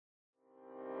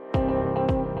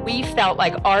We felt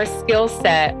like our skill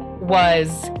set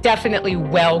was definitely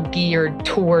well geared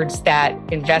towards that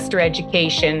investor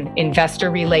education, investor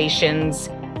relations,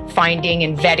 finding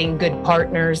and vetting good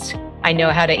partners. I know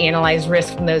how to analyze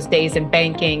risk from those days in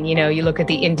banking. You know, you look at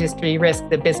the industry risk,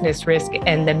 the business risk,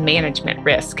 and the management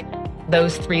risk.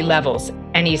 Those three levels,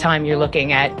 anytime you're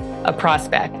looking at a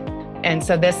prospect. And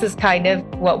so this is kind of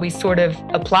what we sort of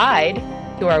applied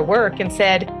to our work and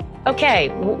said, okay,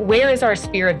 where is our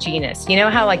sphere of genius? You know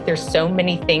how like there's so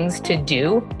many things to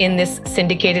do in this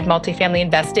syndicated multifamily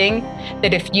investing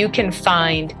that if you can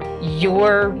find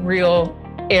your real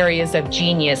areas of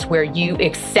genius where you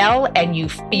excel and you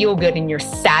feel good and you're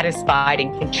satisfied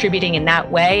and contributing in that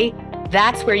way,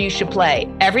 that's where you should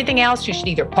play. Everything else you should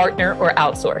either partner or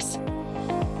outsource.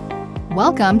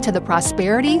 Welcome to the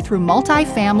Prosperity Through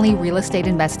Multifamily Real Estate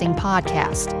Investing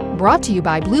podcast, brought to you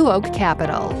by Blue Oak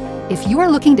Capital. If you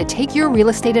are looking to take your real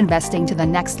estate investing to the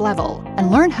next level and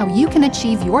learn how you can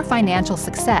achieve your financial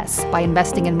success by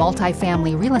investing in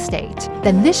multifamily real estate,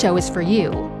 then this show is for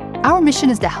you. Our mission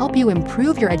is to help you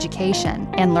improve your education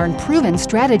and learn proven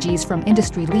strategies from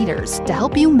industry leaders to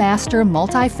help you master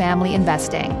multifamily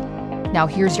investing. Now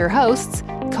here's your hosts,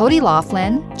 Cody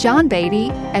Laughlin, John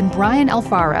Beatty, and Brian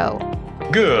Alfaro.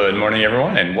 Good morning,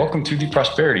 everyone, and welcome to the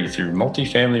Prosperity Through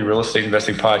Multifamily Real Estate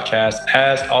Investing podcast.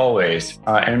 As always,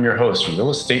 I am your host,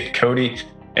 Real Estate Cody,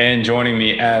 and joining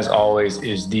me, as always,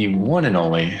 is the one and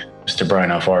only Mr. Brian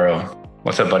Alfaro.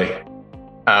 What's up, buddy?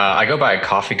 I go by a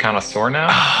coffee connoisseur now.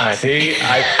 I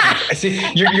see.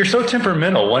 You're so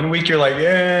temperamental. One week you're like,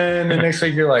 yeah, and the next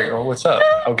week you're like, oh, what's up?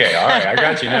 Okay, all right, I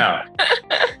got you now.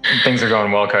 Things are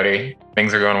going well, Cody.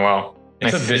 Things are going well.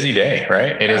 It's a busy day,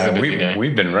 right? It is a busy day.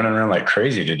 We've been running around like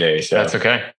crazy today. So that's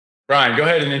okay. Brian, go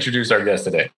ahead and introduce our guest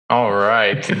today. All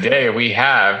right. Today we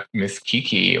have Miss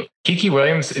Kiki. Kiki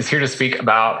Williams is here to speak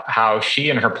about how she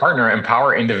and her partner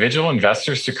empower individual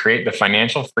investors to create the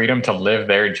financial freedom to live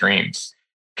their dreams.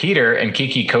 Peter and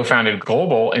Kiki co-founded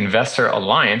Global Investor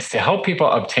Alliance to help people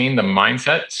obtain the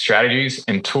mindset, strategies,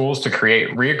 and tools to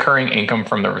create recurring income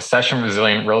from the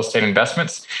recession-resilient real estate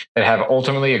investments that have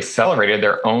ultimately accelerated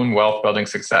their own wealth-building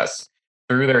success.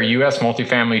 Through their U.S.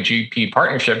 multifamily GP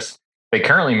partnerships, they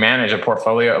currently manage a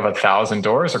portfolio of 1,000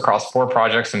 doors across 4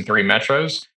 projects in 3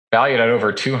 metros, valued at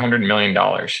over $200 million.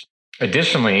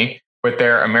 Additionally, with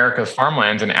their America's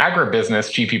Farmlands and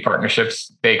Agribusiness GP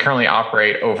partnerships, they currently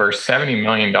operate over $70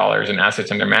 million in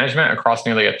assets under management across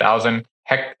nearly 1,000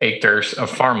 hectares of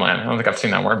farmland. I don't think I've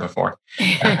seen that word before.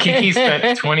 Kiki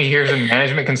spent 20 years in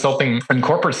management consulting and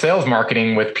corporate sales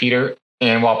marketing with Peter.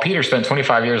 And while Peter spent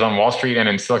 25 years on Wall Street and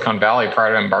in Silicon Valley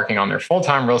prior to embarking on their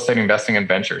full-time real estate investing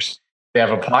adventures, they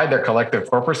have applied their collective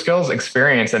corporate skills,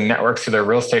 experience, and networks to their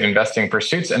real estate investing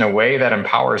pursuits in a way that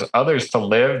empowers others to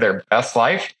live their best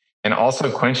life and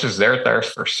also quenches their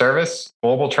thirst for service,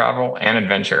 global travel, and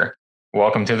adventure.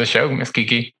 Welcome to the show, Miss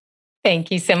Kiki. Thank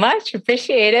you so much.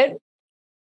 Appreciate it.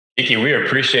 Kiki, we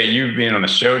appreciate you being on the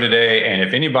show today. And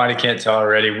if anybody can't tell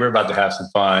already, we're about to have some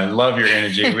fun. Love your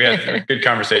energy. We had a good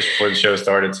conversation before the show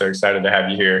started, so excited to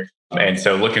have you here. And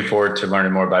so looking forward to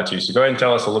learning more about you. So go ahead and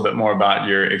tell us a little bit more about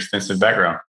your extensive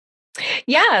background.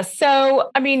 Yeah. So,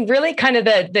 I mean, really kind of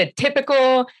the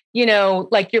typical, you know,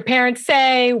 like your parents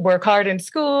say, work hard in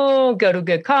school, go to a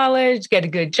good college, get a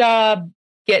good job,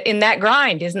 get in that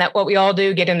grind. Isn't that what we all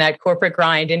do? Get in that corporate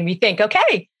grind. And we think,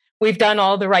 okay, we've done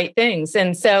all the right things.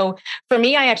 And so for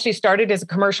me, I actually started as a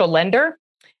commercial lender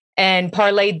and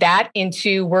parlayed that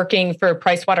into working for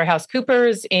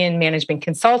PricewaterhouseCoopers in management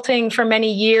consulting for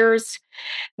many years.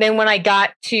 Then when I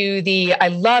got to I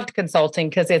loved consulting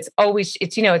because it's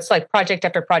like project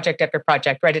after project after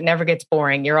project, right? It never gets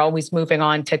boring. You're always moving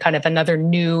on to kind of another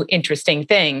new, interesting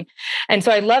thing. And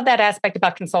so I love that aspect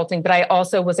about consulting, but I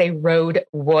also was a road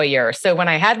warrior. So when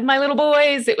I had my little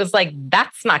boys, it was like,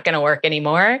 that's not going to work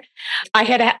anymore. I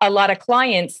had a lot of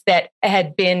clients that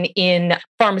had been in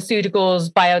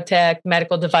pharmaceuticals, biotech,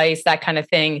 medical device, that kind of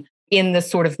thing in the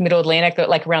sort of middle Atlantic,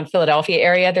 like around Philadelphia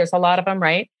area. There's a lot of them,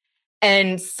 right?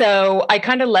 And so I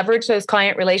kind of leveraged those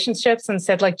client relationships and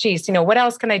said like, geez, you know, what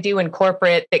else can I do in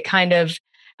corporate that kind of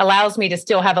allows me to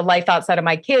still have a life outside of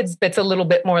my kids, but it's a little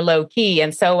bit more low key.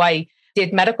 And so I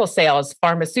did medical sales,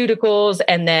 pharmaceuticals,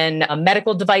 and then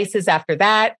medical devices after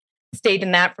that, stayed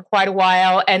in that for quite a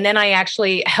while. And then I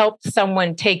actually helped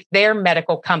someone take their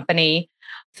medical company.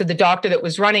 So the doctor that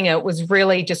was running it was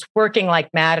really just working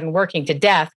like mad and working to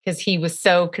death because he was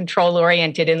so control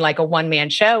oriented in like a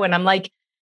one-man show. And I'm like,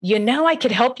 you know, I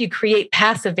could help you create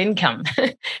passive income.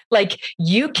 Like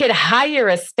you could hire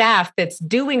a staff that's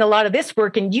doing a lot of this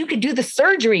work and you could do the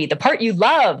surgery, the part you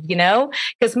love, you know,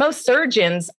 because most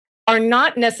surgeons are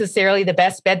not necessarily the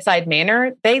best bedside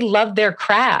manner. They love their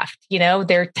craft,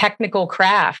 their technical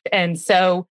craft. And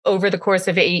so over the course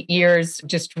of 8 years,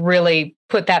 just really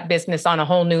put that business on a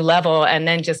whole new level. And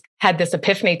then just had this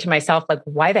epiphany to myself, like,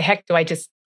 why the heck do I just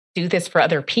do this for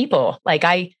other people? Like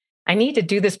I need to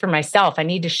do this for myself. I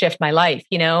need to shift my life,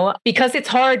 because it's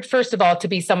hard, first of all, to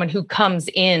be someone who comes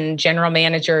in general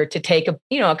manager to take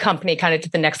a company kind of to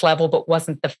the next level, but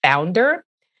wasn't the founder.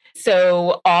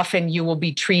 So often you will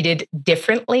be treated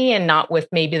differently and not with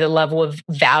maybe the level of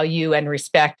value and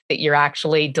respect that you're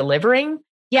actually delivering.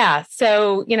 Yeah.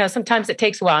 So, sometimes it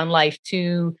takes a while in life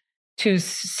to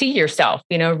see yourself,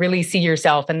 really see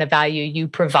yourself and the value you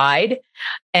provide.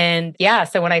 And yeah,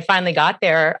 so when I finally got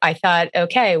there, I thought,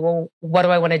 okay, well, what do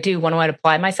I want to do? What do I want to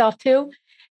apply myself to?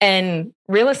 And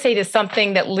real estate is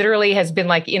something that literally has been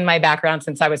like in my background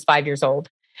since I was 5 years old.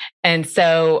 And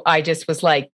so I just was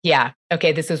like, yeah,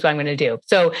 okay, this is what I'm going to do.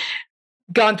 So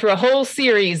gone through a whole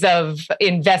series of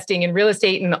investing in real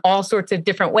estate in all sorts of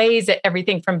different ways,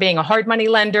 everything from being a hard money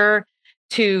lender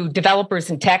to developers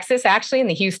in Texas, actually in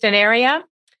the Houston area,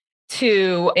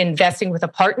 to investing with a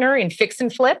partner in fix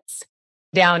and flips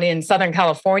down in Southern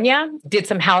California. Did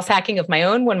some house hacking of my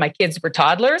own when my kids were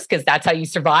toddlers, because that's how you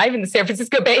survive in the San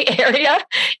Francisco Bay Area,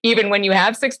 even when you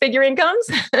have six-figure incomes.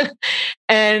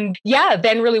 And yeah,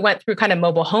 then really went through kind of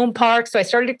mobile home parks. So I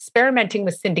started experimenting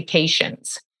with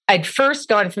syndications. I'd first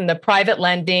gone from the private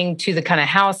lending to the kind of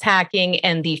house hacking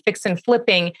and the fix and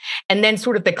flipping, and then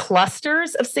sort of the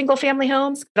clusters of single family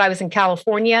homes. But I was in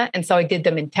California, and so I did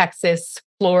them in Texas,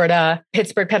 Florida,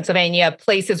 Pittsburgh, Pennsylvania,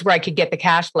 places where I could get the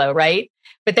cash flow, right?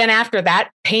 But then after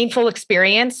that painful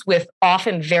experience with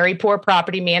often very poor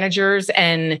property managers,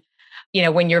 and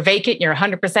when you're vacant, you're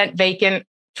 100% vacant,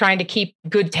 trying to keep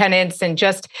good tenants, and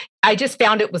I just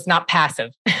found it was not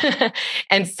passive.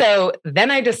 And so then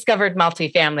I discovered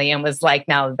multifamily and was like,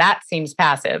 now that seems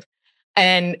passive.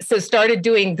 And so started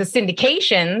doing the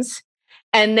syndications,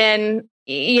 and then,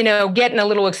 getting a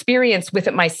little experience with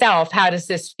it myself. How does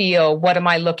this feel? What am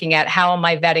I looking at? How am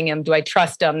I vetting them? Do I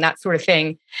trust them? That sort of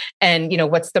thing. And,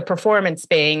 what's the performance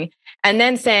being? And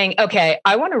then saying, okay,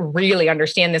 I want to really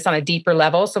understand this on a deeper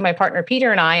level. So my partner,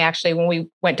 Peter, and I actually, when we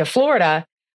went to Florida,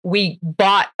 we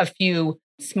bought a few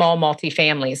small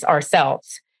multifamilies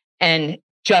ourselves, and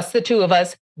just the two of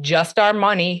us, just our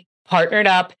money, partnered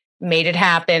up, made it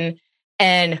happen.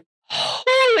 And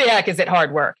holy heck, is it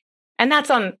hard work. And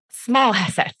that's on small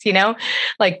assets,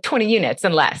 like 20 units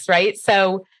and less, right?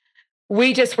 So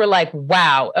we just were like,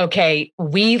 wow, okay,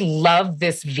 we love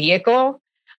this vehicle.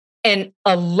 And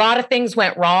a lot of things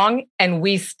went wrong, and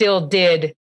we still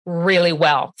did really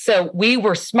well. So we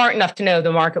were smart enough to know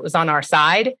the market was on our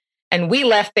side. And we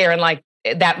left there in like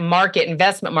that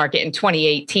investment market in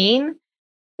 2018.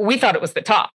 We thought it was the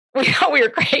top. We thought we were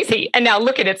crazy. And now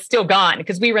look at it, it's still gone,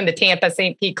 because we were in the Tampa,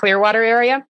 St. Pete, Clearwater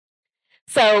area.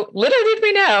 So little did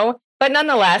we know, but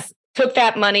nonetheless, took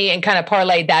that money and kind of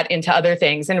parlayed that into other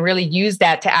things and really used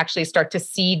that to actually start to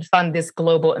seed fund this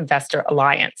Global Investor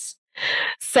Alliance.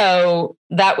 So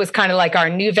that was kind of like our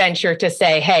new venture to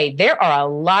say, hey, there are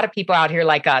a lot of people out here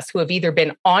like us who have either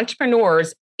been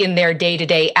entrepreneurs in their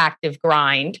day-to-day active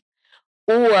grind,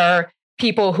 or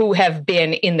people who have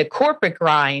been in the corporate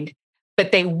grind,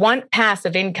 but they want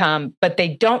passive income, but they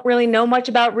don't really know much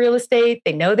about real estate.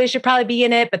 They know they should probably be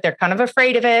in it, but they're kind of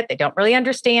afraid of it. They don't really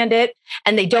understand it,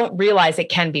 and they don't realize it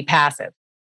can be passive.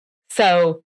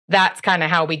 So that's kind of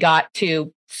how we got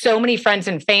to so many friends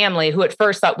and family who at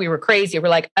first thought we were crazy. We're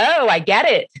like, oh, I get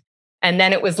it. And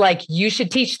then it was like, you should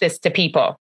teach this to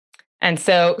people. And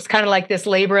so it was kind of like this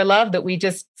labor of love that we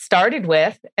just started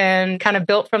with and kind of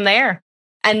built from there.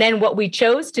 And then what we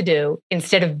chose to do,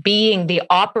 instead of being the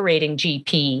operating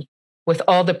GP with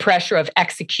all the pressure of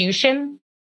execution,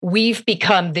 we've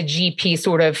become the GP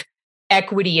sort of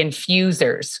equity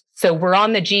infusers. So we're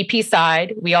on the GP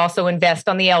side. We also invest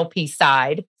on the LP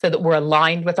side so that we're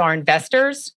aligned with our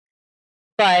investors.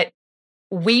 But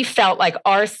we felt like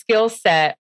our skill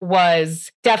set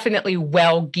was definitely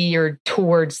well geared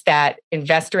towards that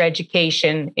investor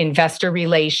education, investor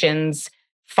relations,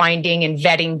 finding and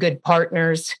vetting good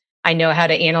partners. I know how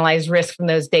to analyze risk from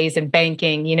those days in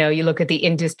banking. You look at the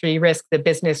industry risk, the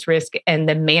business risk, and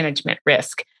the management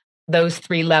risk, those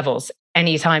three levels,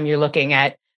 anytime you're looking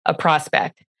at a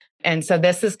prospect. And so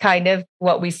this is kind of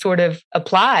what we sort of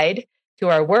applied to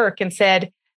our work and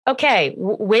said, okay,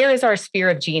 where is our sphere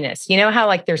of genius? You know how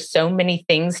like there's so many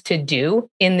things to do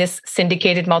in this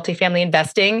syndicated multifamily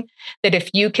investing that if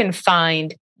you can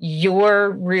find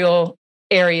your real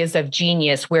areas of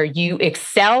genius where you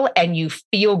excel and you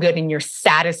feel good and you're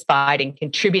satisfied and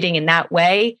contributing in that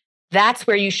way, That's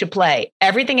where you should play.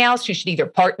 Everything else, you should either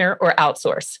partner or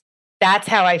outsource. That's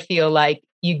how I feel like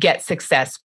you get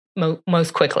success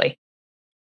most quickly.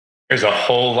 There's a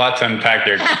whole lot to unpack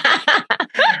there.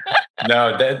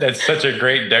 No, that's such a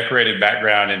great decorated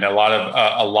background and a lot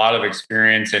of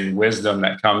experience and wisdom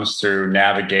that comes through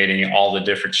navigating all the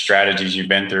different strategies you've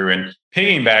been through. And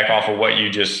piggyback off of what you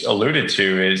just alluded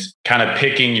to is kind of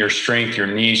picking your strength, your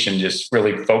niche, and just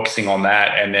really focusing on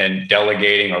that, and then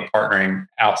delegating or partnering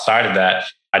outside of that.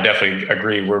 I definitely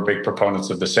agree. We're big proponents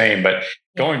of the same. But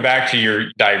going back to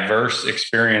your diverse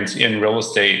experience in real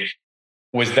estate,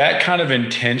 was that kind of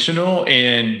intentional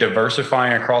in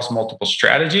diversifying across multiple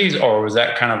strategies, or was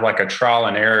that kind of like a trial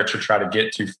and error to try to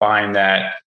get to find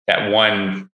that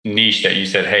one niche that you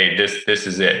said, hey, this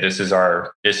is it. This is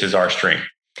our strength?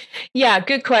 Yeah,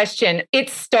 good question. It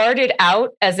started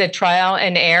out as a trial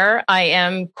and error. I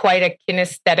am quite a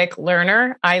kinesthetic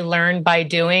learner. I learn by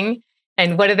doing.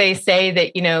 And what do they say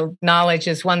that, knowledge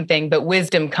is one thing, but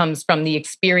wisdom comes from the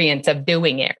experience of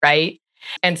doing it, right?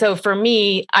 And so for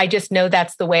me, I just know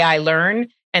that's the way I learn.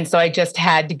 And so I just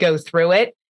had to go through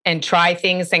it and try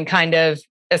things and kind of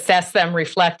assess them,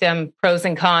 reflect them, pros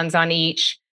and cons on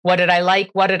each. What did I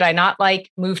like? What did I not like?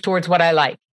 Move towards what I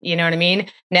like. You know what I mean?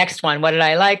 Next one, what did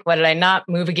I like? What did I not?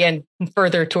 Move again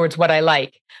further towards what I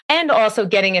like. And also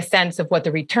getting a sense of what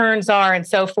the returns are and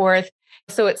so forth.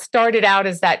 So it started out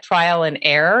as that trial and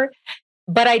error.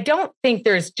 But I don't think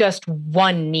there's just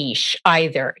one niche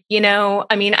either.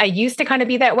 I used to kind of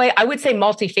be that way. I would say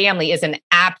multifamily is an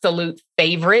absolute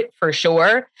favorite for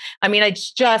sure.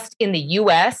 It's just in the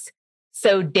US,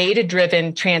 so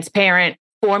data-driven, transparent,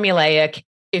 formulaic.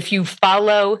 If you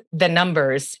follow the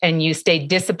numbers and you stay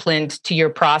disciplined to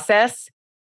your process,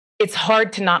 it's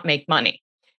hard to not make money.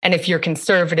 And if you're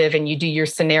conservative and you do your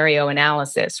scenario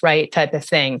analysis, right, type of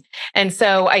thing. And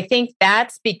so I think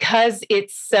that's because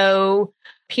it's so,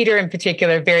 Peter in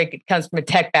particular, comes from a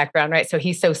tech background, right? So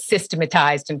he's so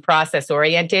systematized and process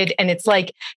oriented. And it's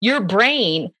like your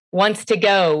brain wants to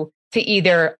go to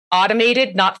either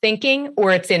automated, not thinking,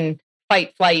 or it's in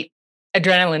fight, flight,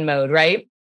 adrenaline mode, right?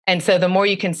 And so the more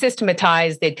you can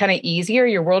systematize, the kind of easier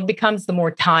your world becomes, the more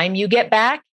time you get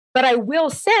back. But I will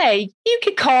say, you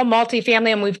could call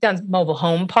multifamily, and we've done mobile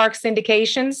home park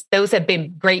syndications. Those have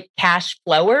been great cash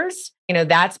flowers.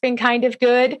 That's been kind of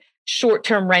good.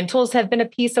 Short-term rentals have been a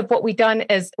piece of what we've done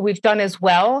as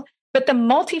well. But the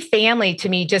multifamily to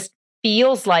me just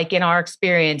feels like, in our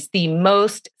experience, the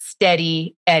most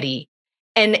steady Eddie.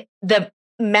 And the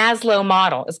Maslow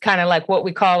model is kind of like what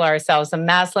we call ourselves, the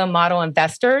Maslow model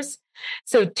investors.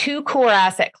 So 2 core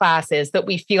asset classes that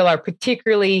we feel are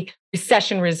particularly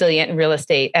recession resilient in real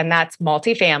estate. And that's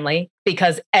multifamily,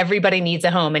 because everybody needs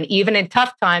a home. And even in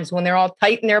tough times when they're all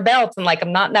tight in their belts and like,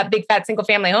 I'm not in that big fat single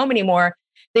family home anymore,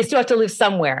 they still have to live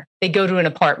somewhere. They go to an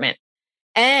apartment.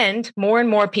 And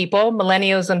more people,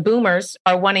 millennials and boomers,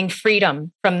 are wanting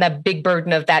freedom from the big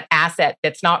burden of that asset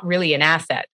that's not really an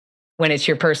asset when it's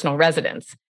your personal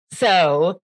residence.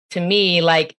 So to me,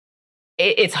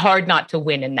 it's hard not to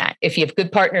win in that if you have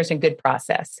good partners and good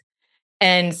process.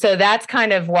 And so that's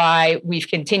kind of why we've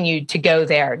continued to go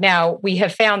there. Now, we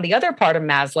have found the other part of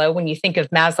Maslow, when you think of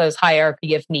Maslow's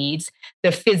hierarchy of needs,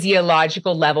 the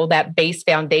physiological level, that base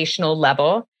foundational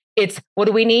level, it's what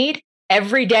do we need?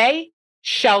 Every day,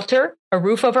 shelter, a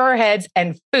roof over our heads,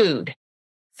 and food.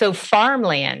 So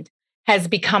farmland has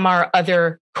become our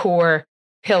other core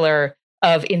pillar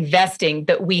of investing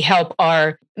that we help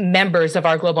our members of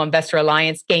our Global Investor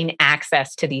Alliance gain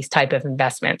access to these type of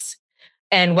investments.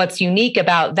 And what's unique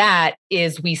about that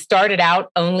is we started out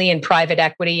only in private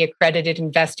equity accredited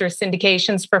investor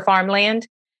syndications for farmland.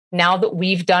 Now that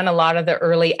we've done a lot of the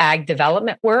early ag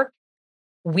development work,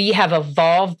 we have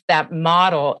evolved that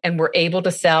model, and we're able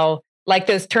to sell like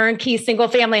those turnkey single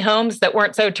family homes that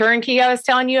weren't so turnkey I was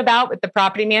telling you about with the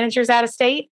property managers out of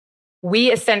state. We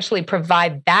essentially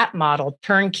provide that model,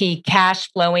 turnkey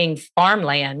cash flowing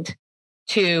farmland,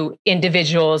 to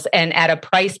individuals, and at a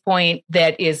price point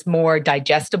that is more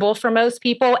digestible for most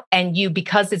people. And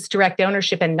because it's direct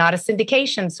ownership and not a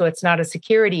syndication, so it's not a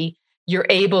security, you're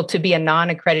able to be a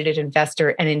non-accredited investor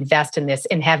and invest in this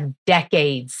and have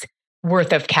decades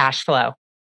worth of cash flow,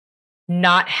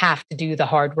 not have to do the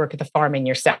hard work of the farming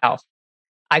yourself.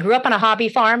 I grew up on a hobby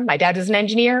farm. My dad was an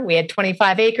engineer. We had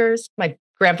 25 acres. My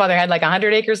grandfather had like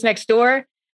 100 acres next door.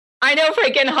 I know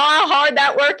freaking how hard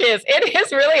that work is. It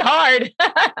is really hard.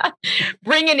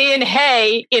 Bringing in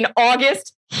hay in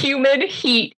August, humid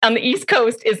heat on the East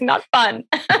Coast is not fun.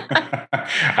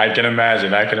 I can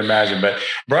imagine. But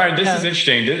Brian, this is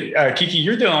interesting. Kiki,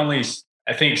 you're the only,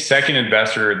 I think, second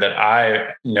investor that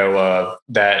I know of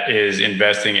that is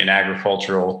investing in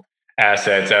agricultural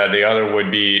assets. The other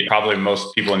would be probably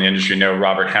most people in the industry know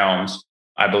Robert Helms.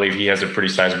 I believe he has a pretty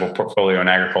sizable portfolio in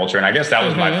agriculture. And I guess that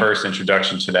was my first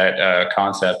introduction to that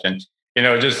concept. And,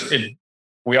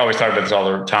 we always talk about this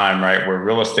all the time, right? Where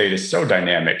real estate is so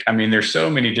dynamic. I mean, there's so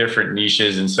many different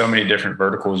niches and so many different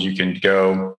verticals you can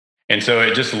go. And so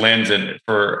it just lends it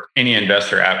for any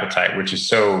investor appetite, which is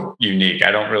so unique.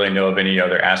 I don't really know of any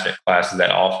other asset classes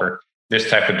that offer this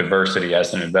type of diversity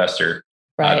as an investor.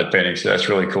 Depending. So that's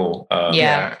really cool.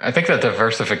 Yeah. I think that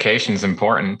diversification is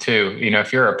important too.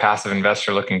 If you're a passive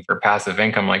investor looking for passive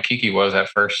income like Kiki was at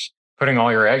first, putting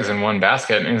all your eggs in one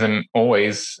basket isn't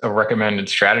always a recommended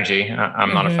strategy.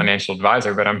 I'm not a financial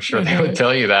advisor, but I'm sure they would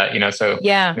tell you that, so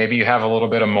maybe you have a little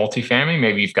bit of multifamily,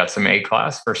 maybe you've got some A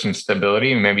class for some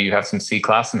stability, and maybe you have some C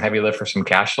class and heavy lift for some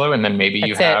cash flow. And then maybe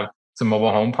you have some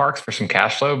mobile home parks for some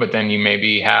cash flow, but then you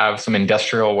maybe have some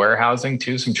industrial warehousing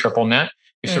too, some triple net.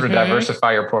 You sort of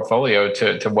diversify your portfolio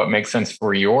to what makes sense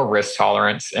for your risk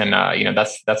tolerance. And,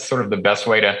 that's sort of the best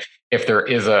way to, if there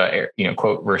is a,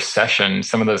 quote, recession,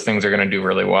 some of those things are going to do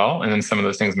really well. And then some of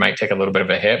those things might take a little bit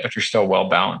of a hit, but you're still well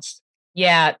balanced.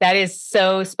 Yeah, that is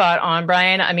so spot on,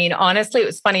 Brian. I mean, honestly, it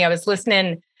was funny. I was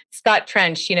listening, Scott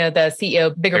Trench, the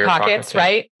CEO, Bigger Pockets,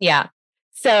 right? Yeah.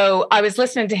 So I was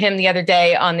listening to him the other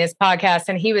day on this podcast,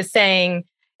 and he was saying,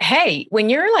 hey, when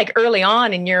you're like early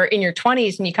on and you're in your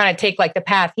 20s and you kind of take like the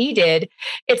path he did,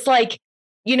 it's like,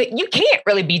 you can't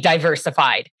really be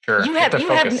diversified. Sure.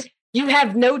 You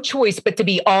have no choice but to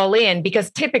be all in, because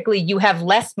typically you have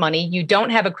less money. You don't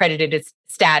have accredited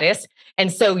status.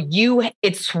 And so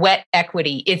it's sweat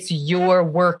equity. It's your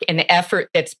work and effort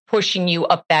that's pushing you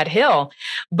up that hill.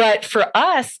 But for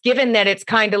us, given that it's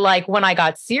kind of like when I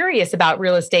got serious about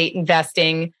real estate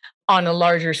investing on a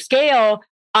larger scale,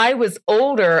 I was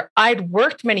older. I'd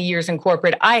worked many years in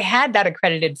corporate. I had that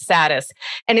accredited status.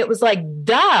 And it was like,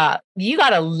 duh, you got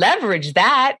to leverage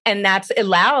that. And that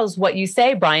allows what you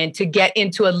say, Brian, to get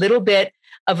into a little bit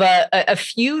of a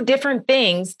few different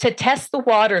things to test the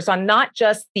waters on not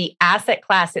just the asset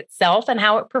class itself and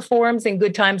how it performs in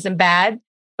good times and bad,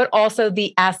 but also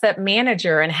the asset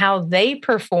manager and how they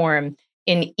perform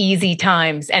in easy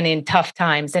times and in tough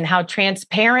times, and how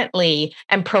transparently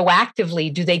and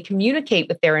proactively do they communicate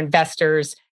with their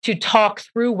investors to talk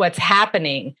through what's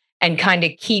happening and kind of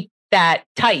keep that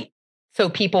tight so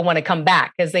people want to come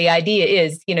back. Because the idea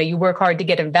is, you work hard to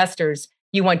get investors.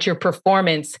 You want your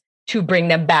performance to bring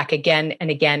them back again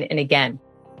and again and again.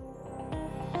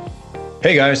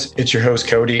 Hey guys, it's your host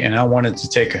Cody, and I wanted to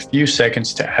take a few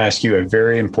seconds to ask you a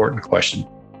very important question.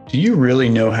 Do you really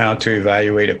know how to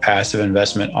evaluate a passive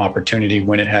investment opportunity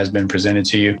when it has been presented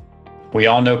to you? We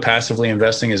all know passively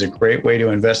investing is a great way to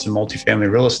invest in multifamily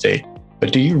real estate,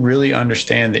 but do you really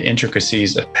understand the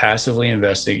intricacies of passively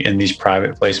investing in these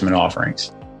private placement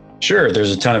offerings? Sure,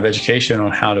 there's a ton of education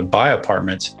on how to buy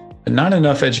apartments, but not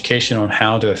enough education on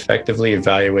how to effectively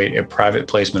evaluate a private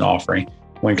placement offering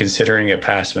when considering a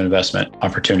passive investment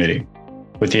opportunity.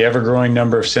 With the ever-growing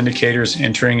number of syndicators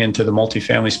entering into the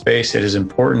multifamily space, it is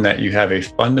important that you have a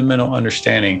fundamental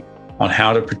understanding on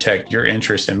how to protect your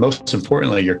interests and, most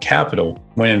importantly, your capital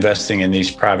when investing in these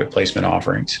private placement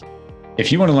offerings.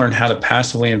 If you want to learn how to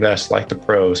passively invest like the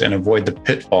pros and avoid the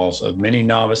pitfalls of many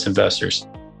novice investors,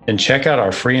 then check out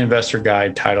our free investor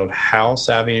guide titled How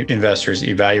Savvy Investors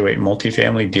Evaluate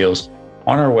Multifamily Deals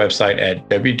on our website at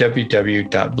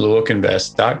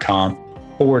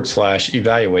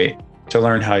www.blueoakinvest.com/evaluate. to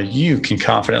learn how you can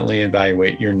confidently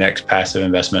evaluate your next passive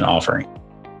investment offering.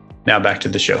 Now back to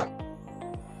the show.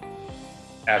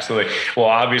 Absolutely. Well,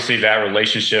 obviously that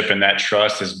relationship and that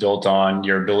trust is built on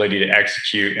your ability to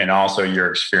execute and also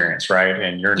your experience, right?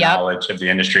 And your knowledge of the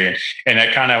industry. And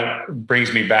that kind of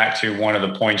brings me back to one of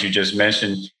the points you just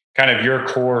mentioned. Kind of your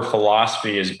core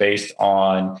philosophy is based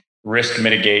on risk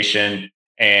mitigation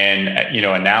and,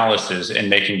 analysis and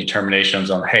making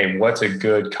determinations on, hey, what's a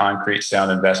good, concrete,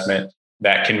 sound investment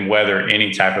that can weather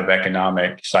any type of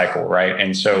economic cycle, right?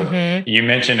 And so you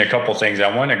mentioned a couple of things.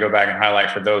 I want to go back and highlight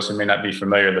for those who may not be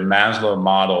familiar, the Maslow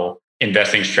model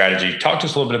investing strategy. Talk to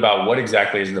us a little bit about what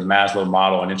exactly is the Maslow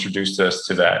model and introduce us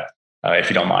to that, if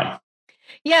you don't mind.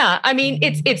 Yeah, I mean,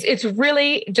 it's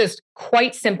really just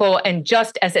quite simple, and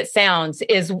just as it sounds,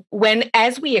 is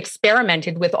as we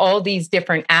experimented with all these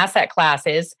different asset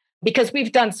classes, because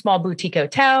we've done small boutique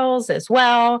hotels as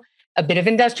well, a bit of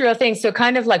industrial things. So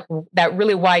kind of like that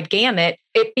really wide gamut,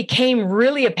 it became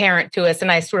really apparent to us. And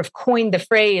I sort of coined the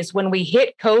phrase when we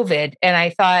hit COVID, and I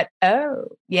thought, oh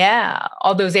yeah,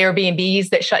 all those Airbnbs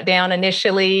that shut down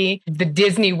initially, the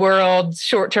Disney World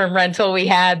short-term rental we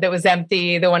had that was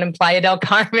empty, the one in Playa del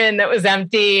Carmen that was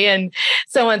empty, and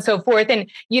so on and so forth. And,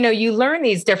 you learn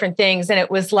these different things. And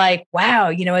it was like, wow,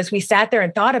 as we sat there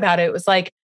and thought about it, it was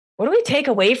like, what do we take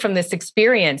away from this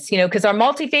experience? Because our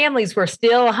multifamilies were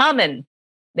still humming.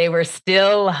 They were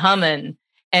still humming.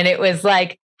 And it was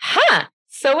like,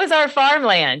 so was our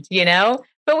farmland,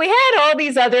 But we had all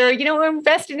these other, we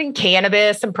invested in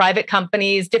cannabis and private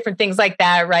companies, different things like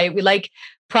that, right? We like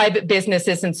private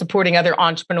businesses and supporting other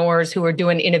entrepreneurs who are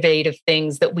doing innovative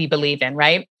things that we believe in,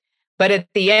 right? But at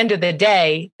the end of the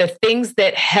day, the things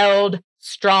that held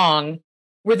strong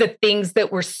were the things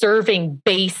that were serving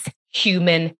base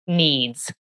human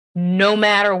needs, no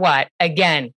matter what.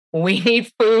 Again, we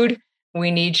need food,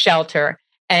 we need shelter.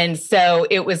 And so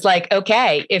it was like,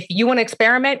 okay, if you want to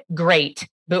experiment, great.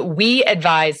 But we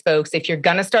advise folks, if you're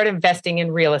going to start investing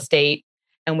in real estate,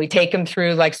 and we take them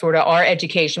through like sort of our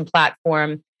education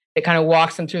platform that kind of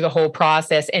walks them through the whole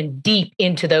process and deep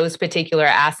into those particular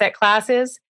asset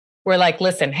classes, we're like,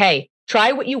 listen, hey,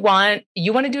 try what you want.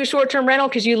 You want to do a short-term rental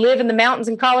because you live in the mountains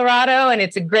in Colorado and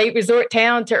it's a great resort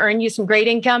town to earn you some great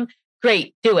income.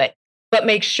 Great, do it. But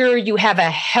make sure you have a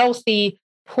healthy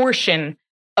portion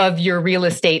of your real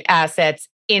estate assets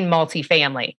in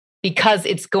multifamily, because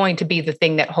it's going to be the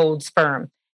thing that holds firm.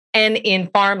 And in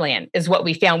farmland is what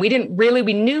we found. We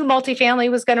knew multifamily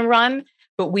was going to run,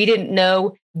 but we didn't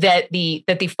know that the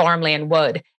farmland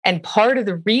would. And part of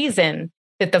the reason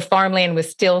that the farmland was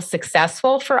still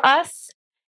successful for us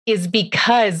is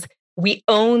because we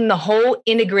own the whole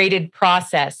integrated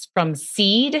process from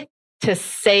seed to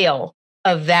sale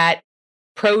of that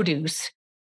produce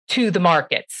to the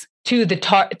markets, to the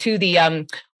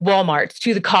Walmarts,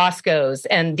 to the Costco's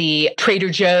and the Trader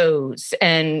Joe's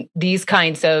and these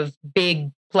kinds of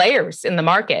big players in the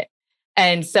market.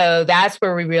 And so that's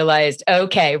where we realized,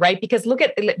 okay, right? Because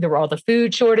there were all the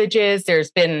food shortages.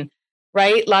 There's been,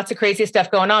 right, lots of crazy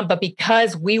stuff going on. But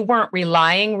because we weren't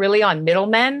relying really on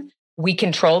middlemen, we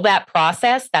control that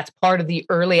process. That's part of the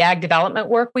early ag development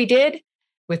work we did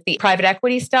with the private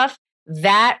equity stuff.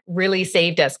 That really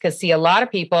saved us, because see, a lot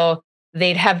of people,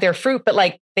 they'd have their fruit, but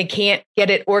like they can't get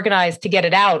it organized to get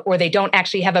it out, or they don't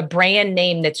actually have a brand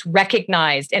name that's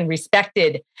recognized and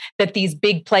respected that these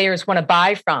big players want to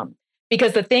buy from.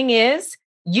 Because the thing is,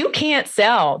 you can't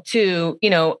sell to,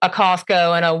 a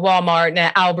Costco and a Walmart and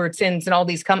an Albertsons and all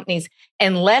these companies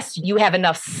unless you have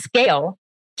enough scale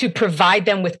to provide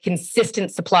them with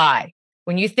consistent supply.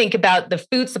 When you think about the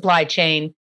food supply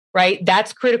chain, right,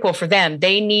 that's critical for them.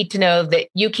 They need to know that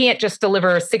you can't just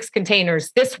deliver 6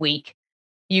 containers this week.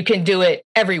 You can do it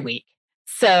every week.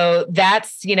 So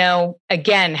that's,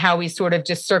 again, how we sort of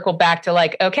just circle back to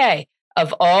like, okay,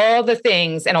 of all the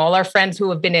things and all our friends who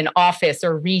have been in office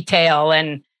or retail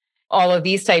and all of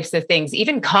these types of things,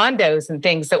 even condos and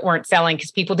things that weren't selling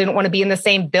because people didn't want to be in the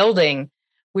same building.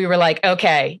 We were like,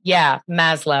 okay, yeah,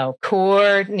 Maslow,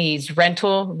 core needs,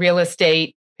 rental, real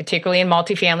estate, particularly in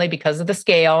multifamily because of the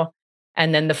scale,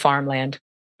 and then the farmland.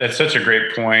 That's such a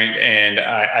great point. And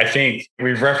I think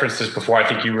we've referenced this before. I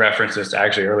think you referenced this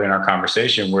actually early in our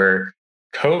conversation, where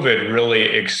COVID really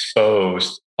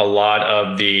exposed a lot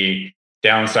of the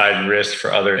downside risks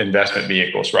for other investment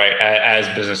vehicles, right? As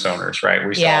business owners, right?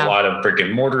 We saw a lot of brick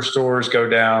and mortar stores go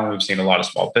down. We've seen a lot of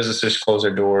small businesses close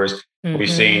their doors. Mm-hmm.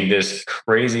 We've seen this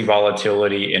crazy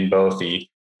volatility in both the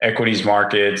equities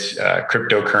markets,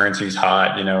 cryptocurrencies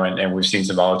hot, and we've seen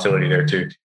some volatility there too.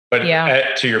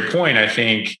 But to your point, I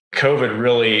think COVID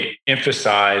really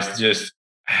emphasized just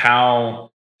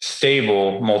how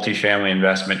stable multifamily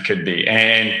investment could be.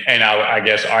 And I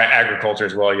guess our agriculture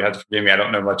as well. You have to forgive me. I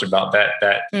don't know much about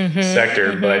that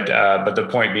sector, but the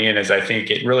point being is I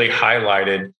think it really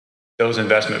highlighted those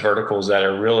investment verticals that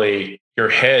are really your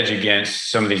hedge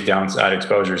against some of these downside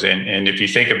exposures. And if you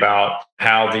think about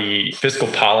how the fiscal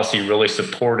policy really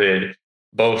supported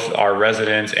both our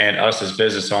residents and us as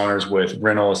business owners with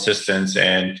rental assistance.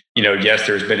 And, yes,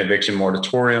 there's been eviction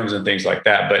moratoriums and things like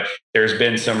that, but there's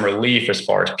been some relief as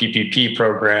far as PPP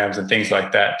programs and things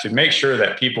like that to make sure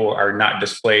that people are not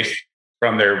displaced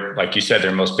from their, like you said,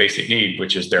 their most basic need,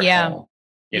 which is their home.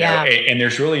 And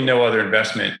there's really no other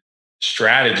investment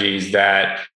strategies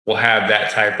that will have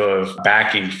that type of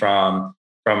backing from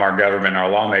our government, our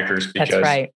lawmakers.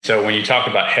 Because so when you talk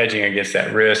about hedging against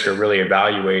that risk or really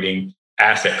evaluating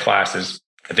asset classes,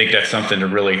 I think that's something to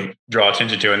really draw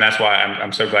attention to. And that's why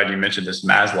I'm so glad you mentioned this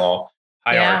Maslow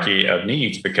hierarchy of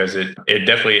needs, because it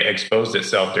definitely exposed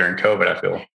itself during COVID, I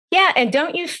feel. Yeah. And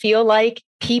don't you feel like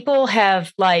people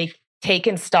have like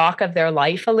taken stock of their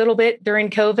life a little bit during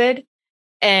COVID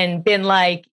and been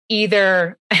like,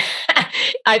 either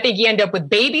I think you end up with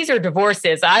babies or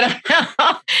divorces. I don't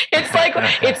know. It's like,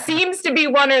 it seems to be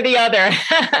one or the other.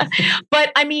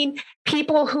 But I mean,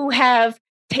 people who have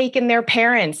taken their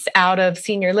parents out of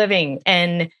senior living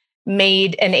and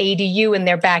made an ADU in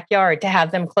their backyard to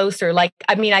have them closer. Like,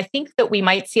 I mean, I think that we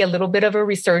might see a little bit of a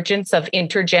resurgence of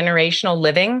intergenerational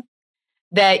living,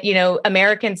 that, you know,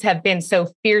 Americans have been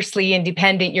so fiercely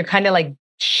independent. You're kind of like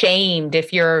shamed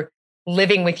if you're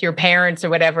living with your parents or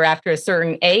whatever after a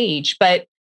certain age. But,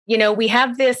 you know, we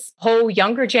have this whole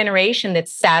younger generation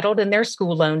that's saddled in their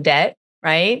school loan debt,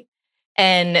 right?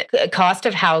 And cost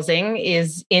of housing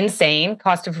is insane.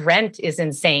 Cost of rent is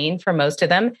insane for most of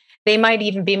them. They might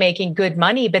even be making good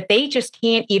money, but they just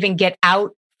can't even get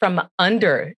out from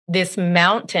under this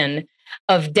mountain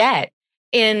of debt.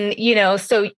 And, you know,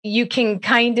 so you can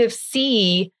kind of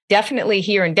see, definitely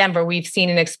here in Denver, we've seen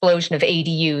an explosion of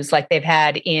ADUs like they've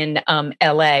had in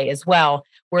LA as well,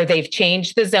 where they've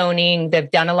changed the zoning. They've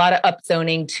done a lot of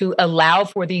upzoning to allow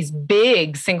for these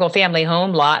big single family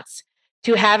home lots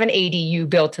to have an ADU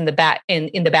built in the back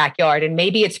in the backyard. And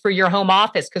maybe it's for your home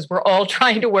office because we're all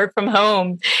trying to work from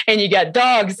home and you got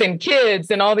dogs and kids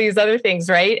and all these other things,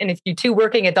 right? And if you two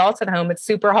working adults at home, it's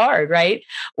super hard, right?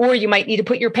 Or you might need to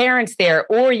put your parents there,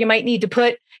 or you might need to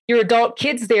put your adult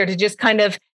kids there to just kind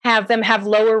of have them have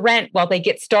lower rent while they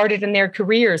get started in their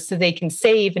careers so they can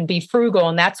save and be frugal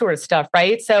and that sort of stuff,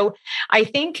 right? So I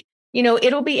think, you know,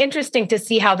 it'll be interesting to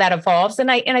see how that evolves.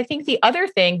 And I think the other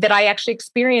thing that I actually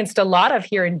experienced a lot of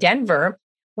here in Denver,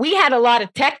 we had a lot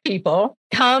of tech people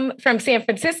come from San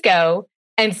Francisco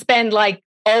and spend like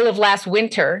all of last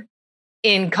winter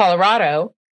in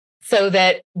Colorado so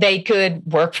that they could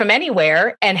work from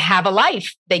anywhere and have a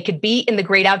life. They could be in the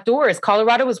great outdoors.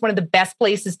 Colorado was one of the best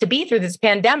places to be through this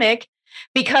pandemic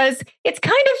because it's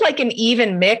kind of like an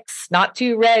even mix, not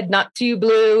too red, not too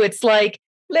blue. It's like,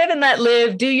 live and let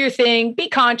live, do your thing, be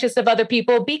conscious of other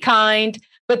people, be kind,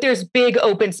 but there's big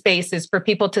open spaces for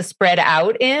people to spread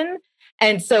out in.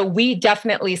 And so we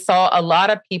definitely saw a lot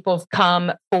of people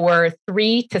come for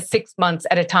 3 to 6 months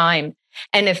at a time.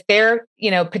 And if they're,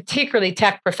 you know, particularly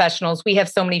tech professionals, we have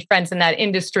so many friends in that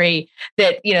industry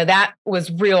that, you know, that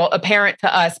was real apparent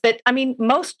to us. But I mean,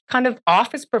 most kind of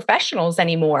office professionals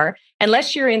anymore,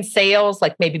 unless you're in sales,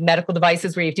 like maybe medical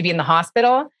devices where you have to be in the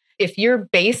hospital, if you're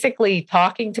basically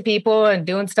talking to people and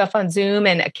doing stuff on Zoom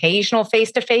and occasional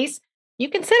face-to-face, you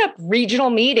can set up regional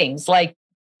meetings, like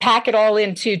pack it all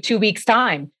into 2 weeks'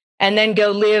 time and then go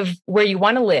live where you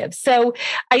want to live. So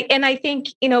I think,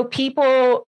 you know,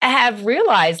 people have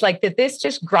realized like that this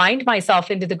just grind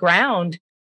myself into the ground,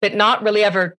 but not really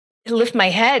ever lift my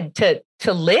head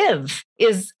to live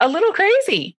is a little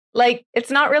crazy. Like it's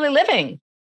not really living.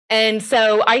 And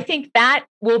so I think that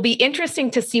will be interesting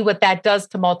to see what that does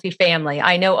to multifamily.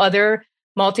 I know other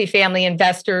multifamily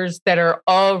investors that are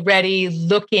already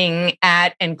looking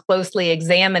at and closely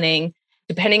examining,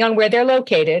 depending on where they're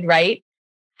located, right,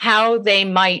 how they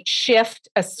might shift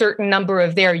a certain number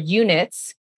of their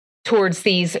units towards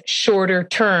these shorter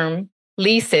term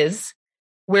leases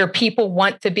where people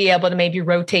want to be able to maybe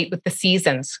rotate with the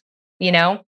seasons, you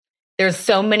know? There's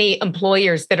so many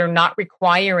employers that are not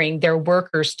requiring their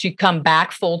workers to come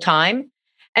back full time.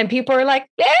 And people are like,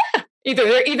 yeah,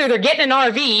 either they're getting an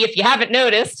RV, if you haven't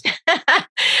noticed,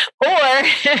 or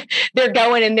they're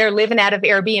going and they're living out of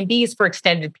Airbnbs for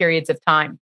extended periods of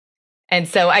time. And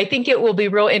so I think it will be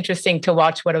real interesting to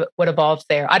watch what evolves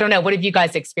there. I don't know. What have you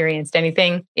guys experienced?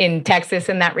 Anything in Texas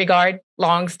in that regard?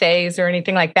 Long stays or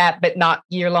anything like that, but not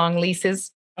year-long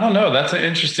leases? I don't know. That's an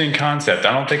interesting concept.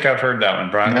 I don't think I've heard that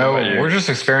one, Brian. No, we're just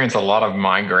experiencing a lot of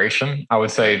migration, I would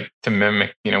say, to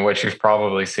mimic, you know, what you're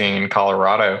probably seeing in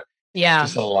Colorado. Yeah.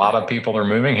 Just a lot of people are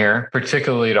moving here,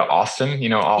 particularly to Austin. You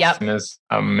know, Austin is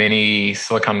a mini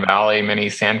Silicon Valley, mini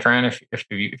San Fran, if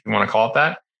you want to call it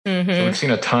that. Mm-hmm. So we've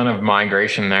seen a ton of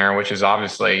migration there, which is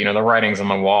obviously, you know, the writing's on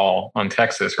the wall on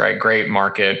Texas, right? Great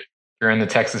market. You're in the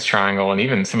Texas Triangle and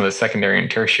even some of the secondary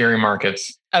and tertiary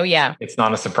markets. Oh, yeah. It's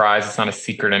not a surprise. It's not a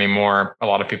secret anymore. A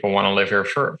lot of people want to live here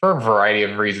for a variety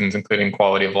of reasons, including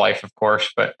quality of life, of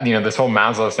course. But, you know, this whole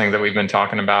Maslow's thing that we've been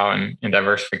talking about and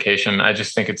diversification, I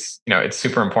just think it's, you know, it's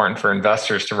super important for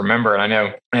investors to remember. And I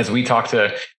know as we talk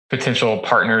to potential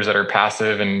partners that are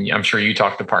passive, and I'm sure you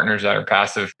talk to partners that are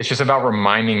passive, it's just about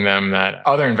reminding them that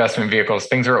other investment vehicles,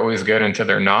 things are always good until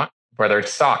they're not. whether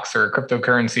it's stocks or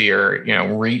cryptocurrency or,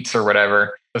 REITs or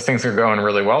whatever. Those things are going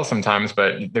really well sometimes,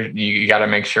 but you got to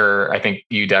make sure, I think,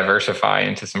 you diversify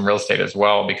into some real estate as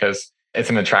well, because it's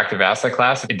an attractive asset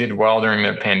class. It did well during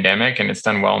the pandemic and it's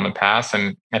done well in the past.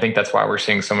 And I think that's why we're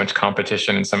seeing so much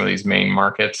competition in some of these main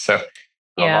markets. So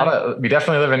we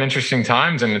definitely live in interesting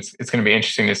times, and it's going to be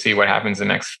interesting to see what happens in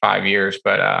the next 5 years.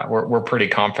 But we're pretty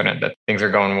confident that things are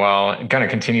going well and going to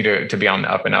continue to be on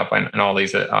the up and up in all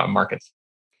these markets.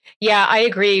 Yeah, I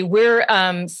agree. We're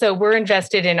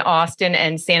invested in Austin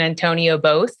and San Antonio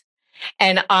both.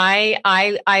 And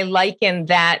I liken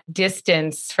that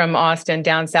distance from Austin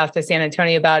down south to San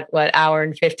Antonio about hour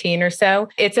and 15 or so.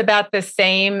 It's about the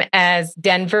same as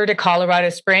Denver to Colorado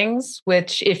Springs,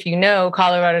 which, if you know,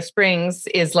 Colorado Springs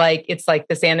is it's like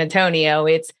the San Antonio.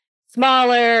 It's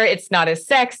smaller, it's not as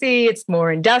sexy, it's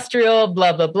more industrial,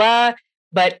 blah, blah, blah.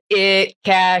 But it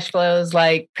cash flows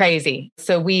like crazy.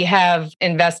 So we have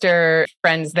investor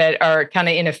friends that are kind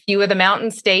of in a few of the mountain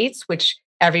states, which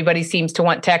everybody seems to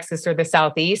want Texas or the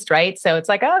Southeast, right? So it's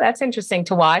like, oh, that's interesting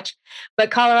to watch. But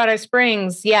Colorado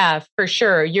Springs, yeah, for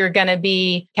sure. You're going to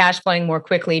be cash flowing more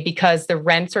quickly because the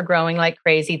rents are growing like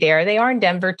crazy there. They are in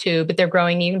Denver too, but they're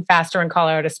growing even faster in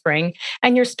Colorado Springs.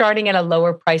 And you're starting at a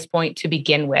lower price point to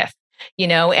begin with.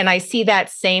 And I see that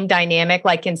same dynamic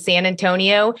like in San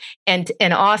Antonio and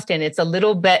in Austin.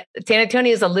 San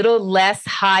Antonio is a little less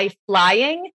high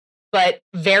flying, but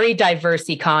very diverse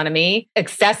economy,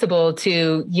 accessible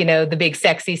to, the big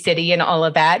sexy city and all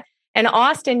of that. And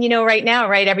Austin, right now,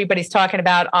 right, everybody's talking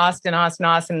about Austin.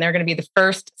 They're going to be the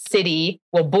first city,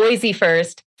 Boise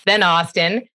first, then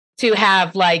Austin, to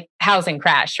have housing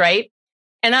crash, right?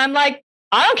 And I'm like,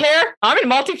 I don't care. I'm in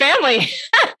multifamily.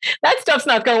 That stuff's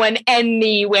not going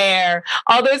anywhere.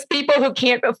 All those people who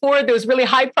can't afford those really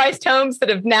high-priced homes that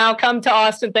have now come to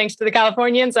Austin, thanks to the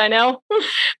Californians, I know.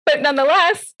 But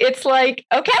nonetheless, it's like,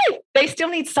 okay, they still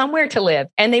need somewhere to live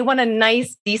and they want a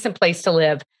nice, decent place to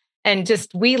live. And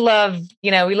we love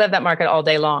that market all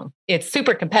day long. It's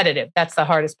super competitive. That's the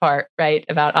hardest part, right,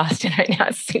 about Austin right now.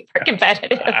 It's super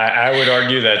competitive. I would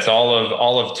argue that's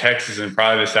all of Texas and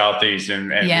probably the Southeast,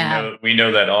 and we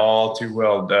know that all too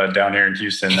well down here in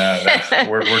Houston.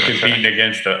 We're competing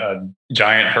against a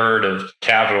giant herd of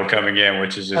capital coming in,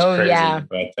 which is just crazy. Yeah.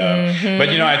 But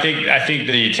I think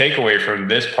the takeaway from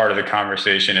this part of the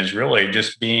conversation is really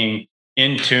just being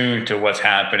in tune to what's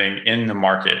happening in the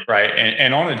market, right?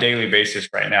 And on a daily basis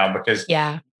right now, because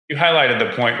you highlighted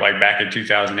the point, back in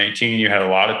 2018, you had a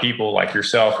lot of people like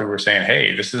yourself who were saying,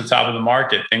 hey, this is the top of the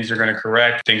market. Things are going to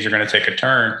correct. Things are going to take a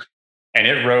turn. And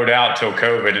it rode out till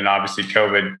COVID. And obviously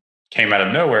COVID came out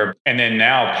of nowhere. And then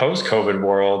now post-COVID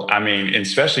world,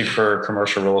 especially for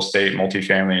commercial real estate,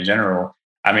 multifamily in general,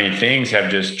 things have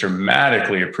just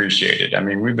dramatically appreciated.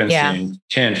 We've been seeing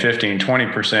 10, 15,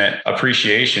 20%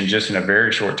 appreciation just in a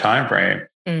very short time frame.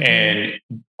 Mm-hmm. And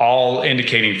all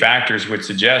indicating factors would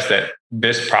suggest that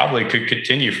this probably could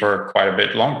continue for quite a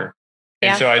bit longer. Yeah.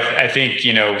 And so I think,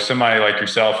 somebody like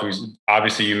yourself, who's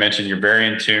obviously, you mentioned you're very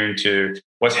in tune to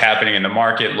what's happening in the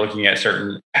market, looking at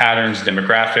certain patterns,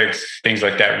 demographics, things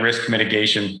like that, risk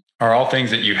mitigation are all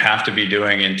things that you have to be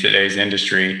doing in today's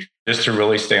industry just to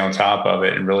really stay on top of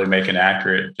it and really make an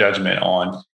accurate judgment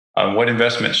on what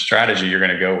investment strategy you're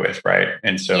going to go with, right?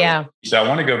 And so I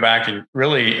want to go back and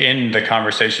really end the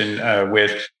conversation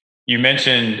with, you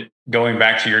mentioned going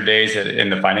back to your days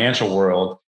in the financial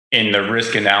world in the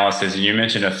risk analysis, and you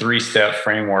mentioned a 3-step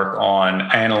framework on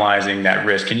analyzing that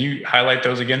risk. Can you highlight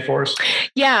those again for us?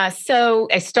 Yeah. So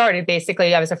I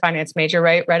was a finance major,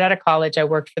 right out of college. I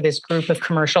worked for this group of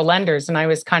commercial lenders, and I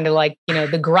was kind of like,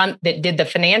 the grunt that did the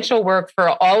financial work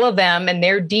for all of them and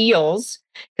their deals,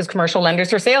 because commercial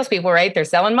lenders are salespeople, right? They're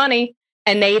selling money,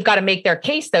 and they've got to make their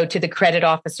case though to the credit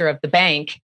officer of the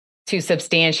bank to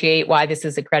substantiate why this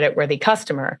is a credit-worthy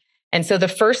customer. And so the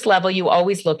first level you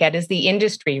always look at is the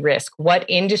industry risk. What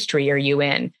industry are you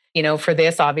in? For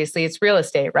this, obviously, it's real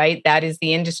estate, right? That is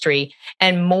the industry.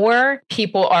 And more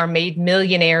people are made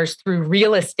millionaires through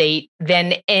real estate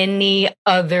than any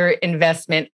other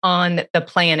investment on the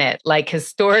planet.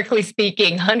 Historically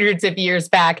speaking, hundreds of years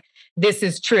back, this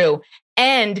is true.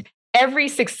 And every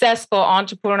successful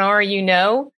entrepreneur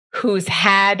who's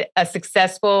had a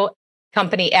successful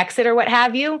company exit or what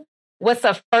have you, what's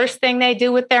the first thing they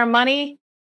do with their money?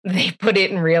 They put it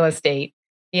in real estate,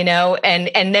 and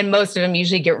then most of them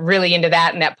usually get really into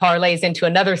that, and that parlays into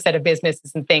another set of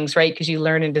businesses and things, right? Because you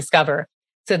learn and discover.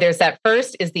 So there's that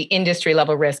first is the industry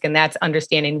level risk, and that's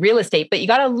understanding real estate. But you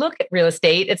got to look at real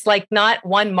estate. It's like not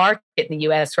one market in the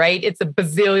US, right? It's a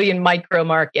bazillion micro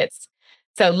markets.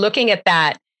 So looking at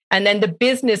that. And then the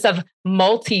business of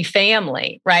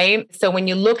multifamily, right? So when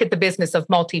you look at the business of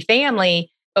multifamily,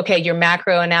 okay, your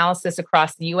macro analysis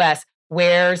across the US,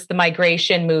 where's the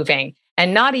migration moving?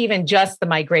 And not even just the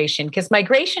migration, because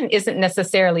migration isn't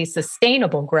necessarily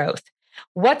sustainable growth.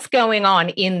 What's going on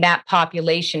in that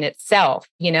population itself?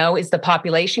 Is the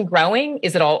population growing?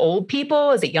 Is it all old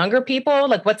people? Is it younger people?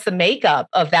 Like, what's the makeup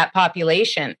of that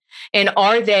population? And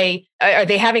are they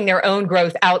having their own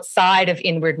growth outside of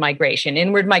inward migration?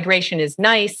 Inward migration is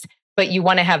nice, but you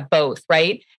want to have both,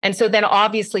 right? And so then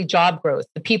obviously job growth,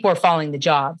 the people are following the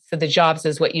jobs. So the jobs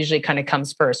is what usually kind of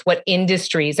comes first. What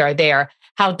industries are there?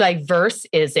 How diverse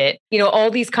is it?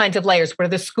 All these kinds of layers. What are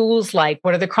the schools like?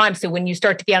 What are the crimes? So when you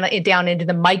start to get down into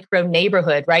the micro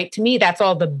neighborhood, right? To me, that's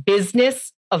all the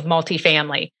business of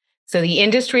multifamily. So the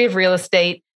industry of real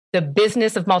estate, the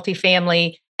business of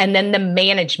multifamily, and then the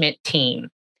management team.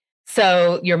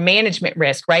 So your management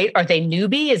risk, right? Are they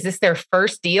newbie? Is this their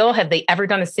first deal? Have they ever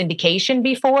done a syndication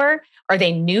before? Are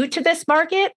they new to this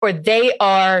market? Or they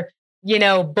are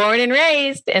born and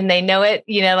raised and they know it,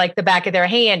 like the back of their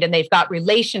hand, and they've got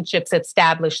relationships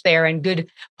established there and good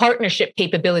partnership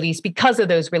capabilities because of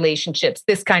those relationships,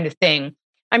 this kind of thing.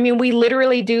 I mean, we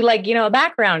literally do a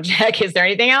background check. Is there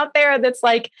anything out there that's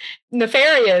like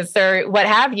nefarious or what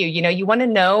have you? You want to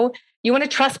know, you want to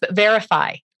trust but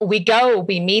verify. We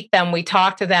meet them, we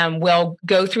talk to them, we'll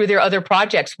go through their other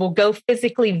projects. We'll go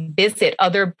physically visit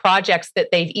other projects that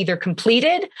they've either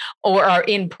completed or are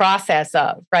in process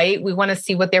of, right? We want to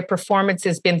see what their performance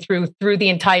has been through the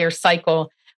entire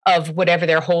cycle of whatever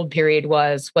their hold period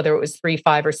was, whether it was 3,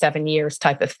 5, or 7 years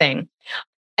type of thing.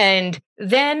 And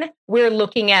then we're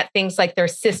looking at things like their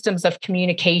systems of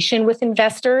communication with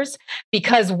investors,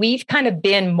 because we've kind of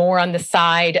been more on the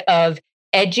side of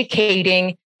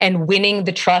educating and winning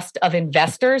the trust of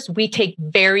investors. We take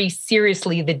very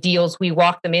seriously the deals we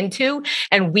walk them into,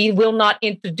 and we will not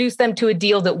introduce them to a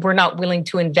deal that we're not willing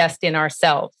to invest in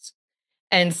ourselves.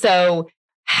 And so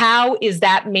how is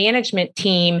that management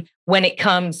team when it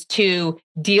comes to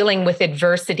dealing with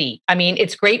adversity? I mean,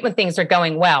 it's great when things are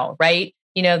going well, right?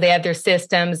 They have their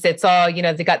systems. It's all,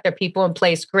 they got their people in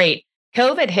place. Great.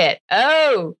 COVID hit.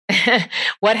 Oh,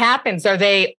 what happens? Are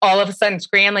they all of a sudden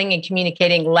scrambling and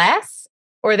communicating less?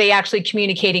 Or are they actually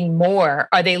communicating more?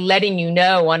 Are they letting you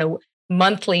know on a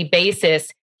monthly basis,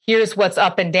 here's what's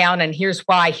up and down and here's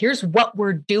why, here's what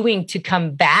we're doing to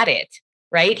combat it,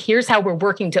 right? Here's how we're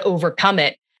working to overcome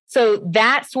it. So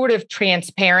that sort of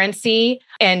transparency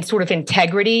and sort of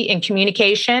integrity in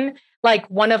communication, like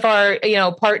one of our,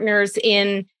 partners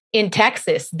in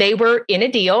Texas, they were in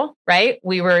a deal, right?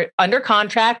 We were under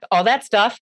contract, all that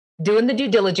stuff, doing the due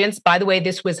diligence. By the way,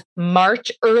 this was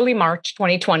early March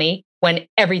 2020. When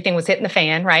everything was hitting the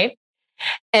fan, right?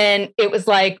 And it was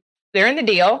like, they're in the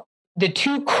deal. The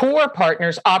two core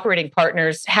partners, operating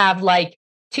partners, have like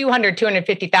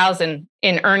 250,000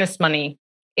 in earnest money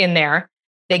in there.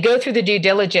 They go through the due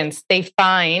diligence. They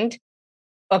find,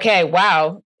 okay,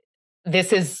 wow,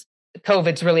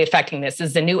 COVID's really affecting this. This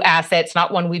is a new asset. It's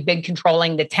not one we've been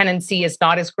controlling. The tenancy is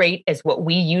not as great as what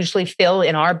we usually fill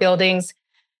in our buildings.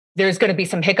 There's going to be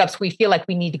some hiccups. We feel like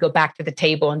we need to go back to the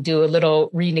table and do a little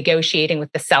renegotiating with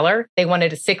the seller. They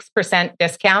wanted a 6%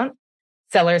 discount.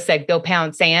 Seller said, go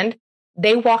pound sand.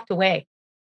 They walked away,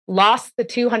 lost the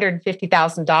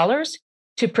 $250,000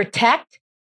 to protect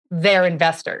their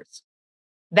investors.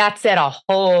 That said a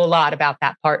whole lot about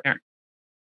that partner.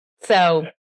 So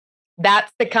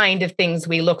that's the kind of things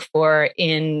we look for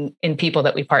in people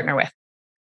that we partner with.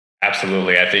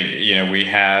 Absolutely. I think, we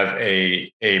have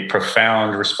a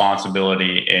profound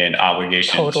responsibility and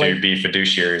obligation to be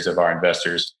fiduciaries of our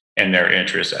investors and their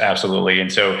interests. Absolutely.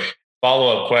 And so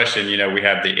follow-up question, we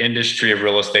have the industry of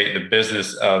real estate, the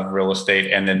business of real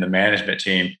estate, and then the management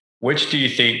team. Which do you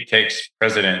think takes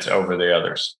precedence over the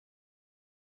others?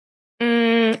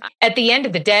 At the end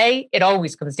of the day, it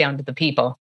always comes down to the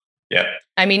people. Yeah.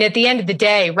 I mean, at the end of the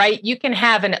day, right, you can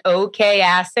have an okay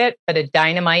asset, but a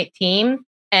dynamite team,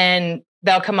 and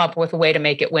they'll come up with a way to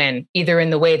make it win, either in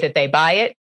the way that they buy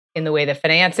it, in the way they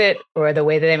finance it, or the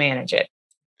way that they manage it.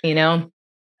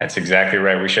 That's exactly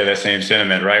right. We share that same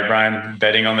sentiment, right, Brian?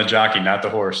 Betting on the jockey, not the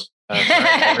horse. That's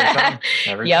right.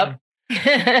 Every time.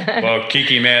 Well,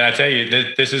 Kiki, man, I tell you,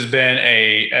 this has been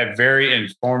a very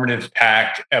informative,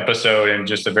 packed episode in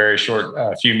just a very short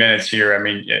few minutes here. I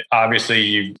mean, obviously,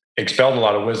 you've expelled a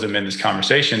lot of wisdom in this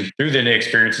conversation through the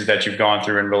experiences that you've gone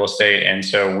through in real estate. And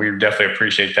so we definitely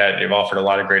appreciate that. You've offered a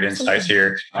lot of great insights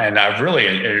here. And I've really,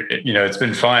 it's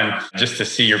been fun just to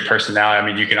see your personality. I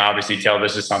mean, you can obviously tell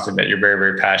this is something that you're very,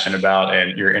 very passionate about,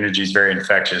 and your energy is very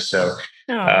infectious. So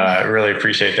I really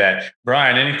appreciate that.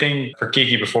 Brian, anything for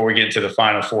Kiki before we get to the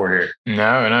final four here?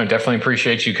 No, definitely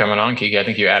appreciate you coming on, Kiki. I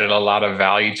think you added a lot of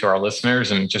value to our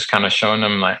listeners and just kind of showing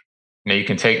them like, you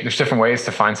can there's different ways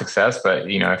to find success, but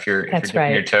if you're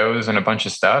dipping your toes in a bunch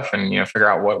of stuff and, figure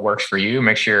out what works for you,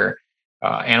 make sure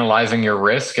you're analyzing your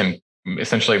risk and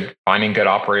essentially finding good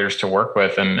operators to work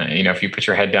with. And, if you put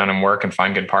your head down and work and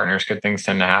find good partners, good things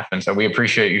tend to happen. So we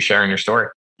appreciate you sharing your story.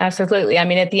 Absolutely. I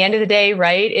mean, at the end of the day,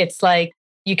 right, it's like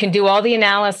you can do all the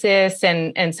analysis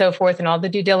and so forth and all the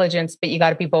due diligence, but you got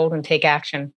to be bold and take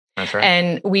action. That's right.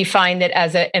 And we find that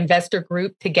as an investor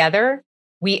group together,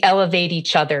 we elevate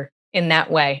each other in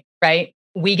that way, right?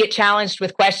 We get challenged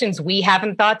with questions we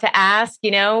haven't thought to ask.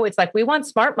 It's like we want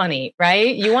smart money,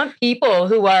 right? You want people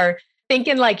who are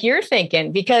thinking like you're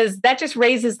thinking, because that just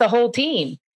raises the whole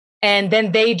team. And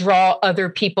then they draw other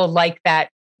people like that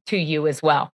to you as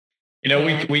well.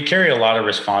 We carry a lot of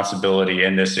responsibility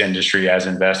in this industry as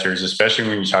investors, especially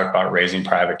when you talk about raising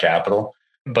private capital.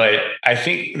 But I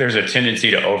think there's a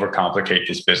tendency to overcomplicate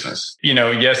this business.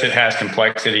 Yes, it has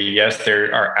complexity. Yes,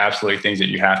 there are absolutely things that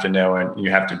you have to know and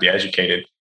you have to be educated.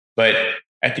 But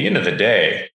at the end of the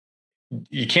day,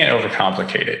 you can't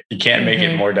overcomplicate it. You can't make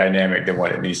it more dynamic than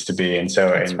what it needs to be. And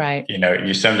so, right.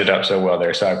 You summed it up so well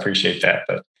there. So I appreciate that.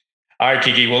 But all right,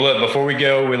 Kiki. Well, look, before we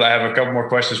go, we'll have a couple more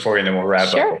questions for you and then we'll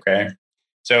wrap up. Okay.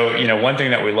 So, one thing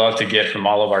that we love to get from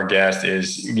all of our guests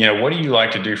is, what do you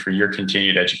like to do for your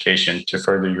continued education to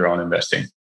further your own investing?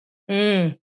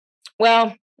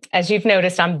 Well, as you've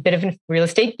noticed, I'm a bit of a real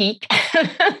estate geek.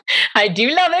 I do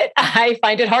love it. I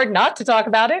find it hard not to talk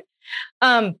about it.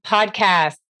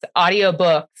 Podcasts,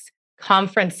 audiobooks,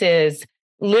 conferences,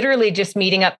 literally just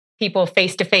meeting up people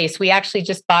face to face. We actually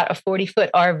just bought a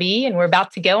 40-foot RV and we're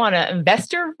about to go on an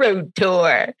investor road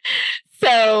tour.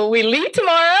 So we leave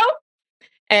tomorrow.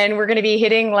 And we're going to be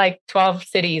hitting like 12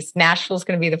 cities. Nashville's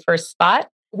going to be the first spot.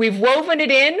 We've woven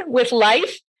it in with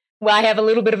life. Well, I have a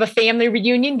little bit of a family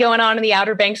reunion going on in the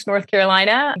Outer Banks, North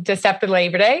Carolina, just after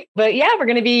Labor Day. But yeah, we're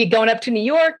going to be going up to New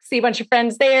York, see a bunch of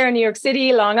friends there, New York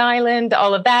City, Long Island,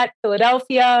 all of that,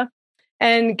 Philadelphia,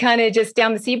 and kind of just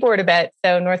down the seaboard a bit.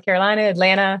 So North Carolina,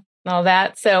 Atlanta, and all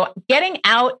that. So getting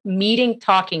out, meeting,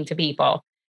 talking to people,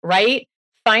 right?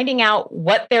 Finding out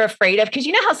what they're afraid of. Because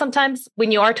you know how sometimes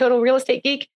when you are a total real estate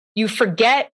geek, you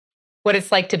forget what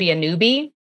it's like to be a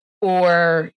newbie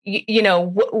or,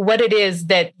 what it is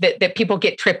that people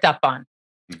get tripped up on.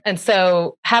 And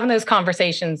so having those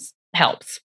conversations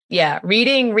helps. Yeah.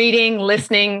 Reading,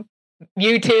 listening,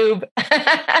 YouTube.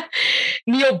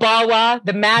 Neil Bawa,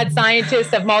 the mad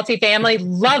scientist of multifamily.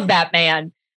 Love that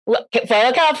man.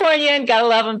 Fellow Californian, gotta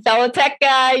love him. Fellow tech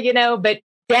guy, but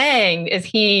dang,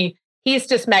 he's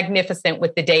just magnificent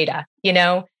with the data,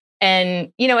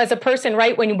 and, as a person,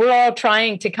 right, when we're all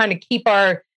trying to kind of keep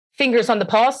our fingers on the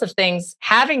pulse of things,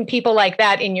 having people like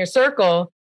that in your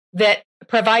circle that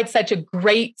provide such a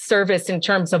great service in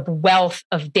terms of wealth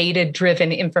of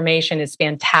data-driven information is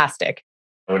fantastic.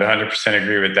 I would 100%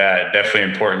 agree with that.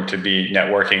 Definitely important to be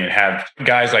networking and have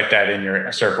guys like that in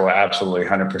your circle. Absolutely,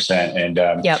 100%. And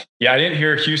I didn't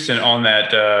hear Houston on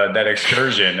that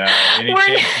excursion.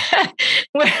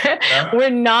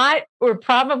 We're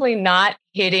probably not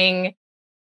hitting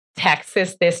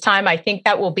Texas this time. I think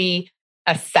that will be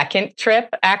a second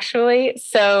trip, actually.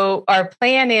 So our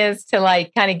plan is to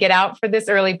kind of get out for this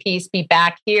early piece, be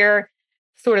back here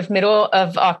sort of middle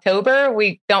of October.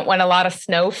 We don't want a lot of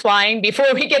snow flying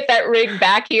before we get that rig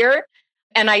back here.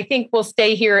 And I think we'll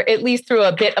stay here at least through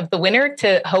a bit of the winter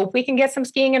to hope we can get some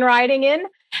skiing and riding in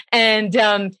and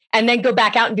then go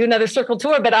back out and do another circle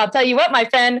tour. But I'll tell you what, my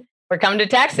friend, we're coming to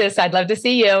Texas. I'd love to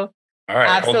see you. All right.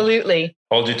 Absolutely.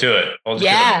 Hold you to it.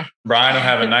 Brian will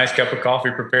have a nice cup of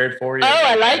coffee prepared for you. Oh,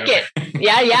 I like it.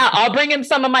 Yeah. I'll bring him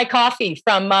some of my coffee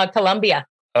from Colombia.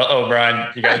 Uh-oh,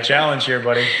 Brian, you got a challenge here,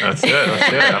 buddy. That's it.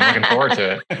 I'm looking forward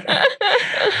to it.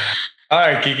 All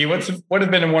right, Kiki, what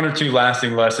have been one or two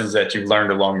lasting lessons that you've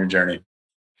learned along your journey?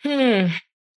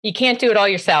 You can't do it all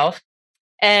yourself.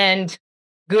 And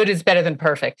good is better than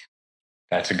perfect.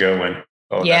 That's a good one.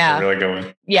 Oh, yeah. That's a really good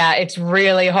one. Yeah, it's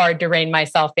really hard to rein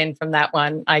myself in from that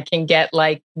one. I can get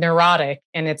neurotic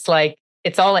and it's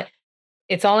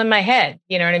all in my head.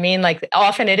 You know what I mean?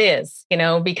 Often it is,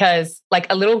 because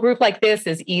a little group like this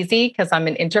is easy because I'm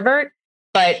an introvert,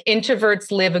 but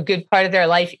introverts live a good part of their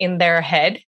life in their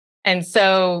head. And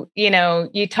so,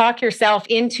 you talk yourself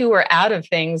into or out of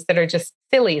things that are just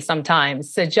silly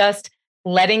sometimes. So just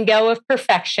letting go of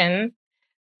perfection,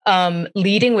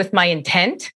 leading with my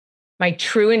intent, my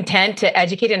true intent to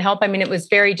educate and help. I mean, it was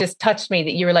very just touched me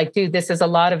that you were like, dude, this is a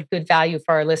lot of good value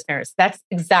for our listeners. That's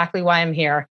exactly why I'm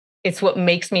here. It's what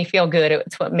makes me feel good.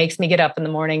 It's what makes me get up in the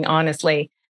morning. Honestly,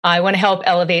 I want to help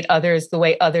elevate others the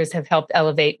way others have helped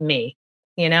elevate me,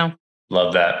 you know?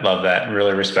 Love that. Love that.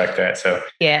 Really respect that. So,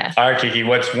 yeah. All right, Kiki,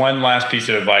 what's one last piece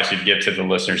of advice you'd give to the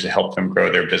listeners to help them grow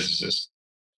their businesses?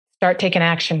 Start taking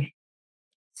action.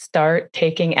 Start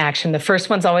taking action. The first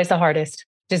one's always the hardest.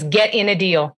 Just get in a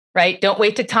deal, right? Don't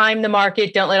wait to time the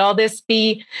market. Don't let all this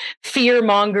be fear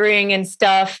mongering and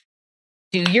stuff.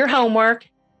 Do your homework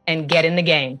and get in the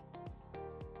game.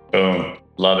 Boom.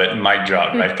 Love it. Mic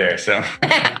drop right there. So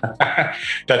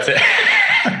that's it.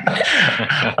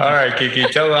 All right, Kiki,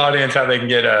 tell the audience how they can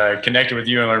get connected with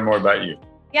you and learn more about you.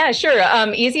 Yeah, sure.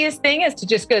 Easiest thing is to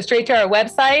just go straight to our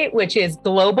website, which is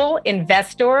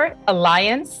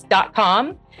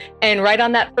globalinvestoralliance.com. And right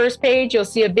on that first page, you'll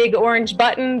see a big orange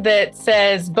button that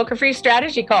says book a free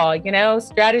strategy call,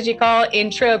 strategy call,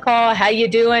 intro call. How you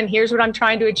doing? Here's what I'm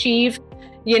trying to achieve.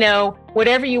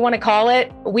 Whatever you want to call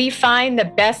it. We find the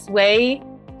best way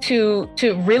to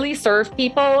really serve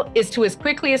people is to, as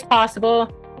quickly as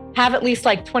possible, have at least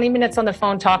like 20 minutes on the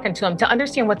phone talking to them to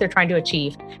understand what they're trying to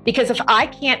achieve. Because if I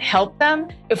can't help them,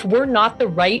 if we're not the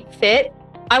right fit,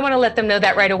 I want to let them know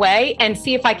that right away and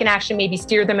see if I can actually maybe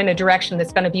steer them in a direction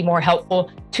that's going to be more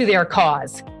helpful to their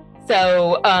cause.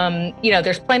 So,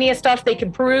 there's plenty of stuff they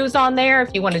can peruse on there. If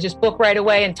you want to just book right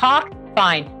away and talk,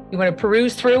 fine. You want to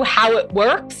peruse through how it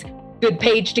works, good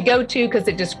page to go to because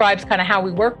it describes kind of how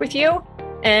we work with you.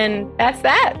 And that's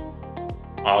that.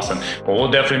 Awesome. Well, we'll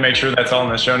definitely make sure that's all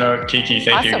in the show note. Kiki,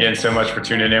 thank you again so much for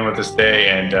tuning in with us today.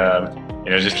 And,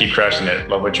 just keep crushing it.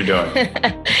 Love what you're doing.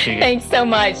 Thanks so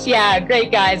much. Yeah,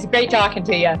 great guys. Great talking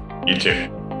to you. You too.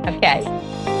 Okay.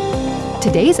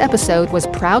 Today's episode was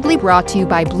proudly brought to you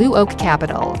by Blue Oak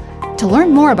Capital. To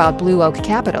learn more about Blue Oak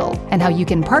Capital and how you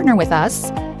can partner with us,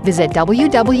 visit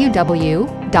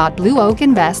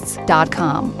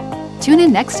www.blueoakinvests.com. Tune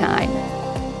in next time.